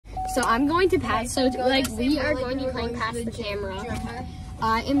So I'm going to pass. So like we are going to be playing pass the camera.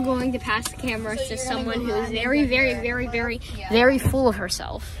 I am going to pass the camera to someone who is very, very, very, very, very full of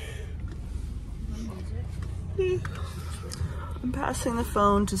herself. I'm passing the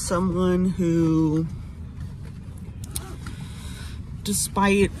phone to someone who,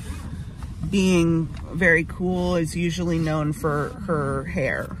 despite being very cool, is usually known for her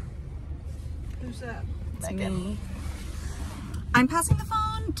hair. Who's that? It's me. I'm passing the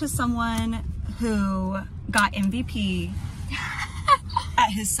phone to someone who got MVP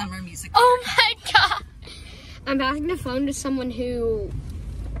at his summer music. Oh my god! I'm passing the phone to someone who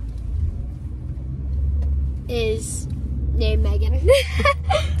is named Megan.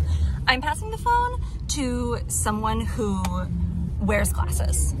 I'm passing the phone to someone who wears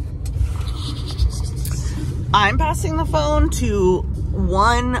glasses. I'm passing the phone to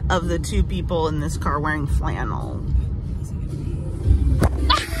one of the two people in this car wearing flannel.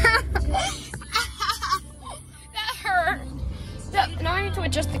 That hurt. Now I need to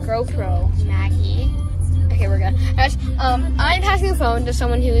adjust the GoPro, Maggie. Okay, we're good. Guys, I'm passing the phone to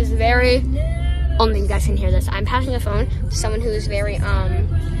someone who is very, only you guys can hear this. I'm passing the phone to someone who is very, how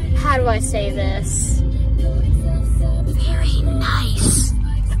do I say this? Very nice.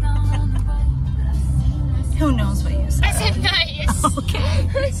 Who knows what you said? I said nice. Okay.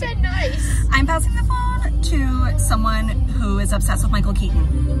 I said nice. I'm passing the phone to someone who is obsessed with Michael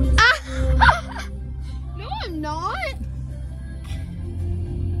Keaton. No, I'm not.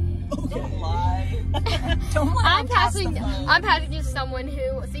 Don't lie. Don't let I'm him pass the passing to someone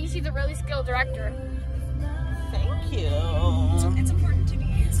who thinks he's a really skilled director. Thank you. It's important to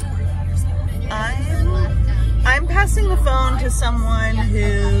be supportive of yourself. I'm passing the phone to someone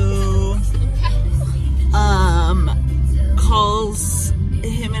who calls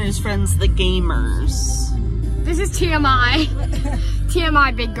him and his friends the gamers. This is TMI.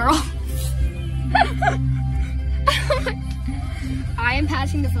 TMI, big girl. I am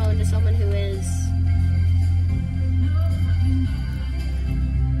passing the phone to someone who is...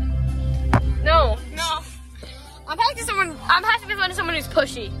 No. I'm passing the phone to someone who's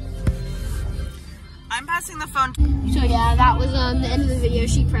pushy. I'm passing the phone. So yeah, that was the end of the video.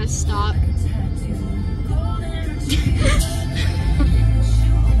 She pressed stop.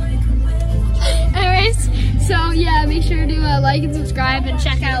 Anyways, so yeah, make sure to like and subscribe and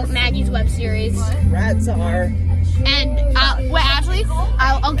check out Maggie's web series. Rats are. And actually,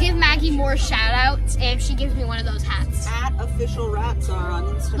 I'll give Maggie more shout outs if she gives me one of those hats. At official rats are on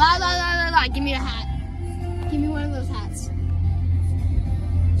Instagram. La, give me a hat. Give me one of those hats.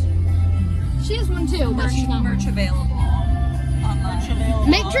 She has one too, but she's not Merch available.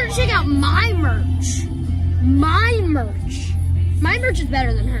 Make sure to check out my merch. My merch is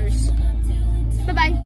better than hers. Bye-bye.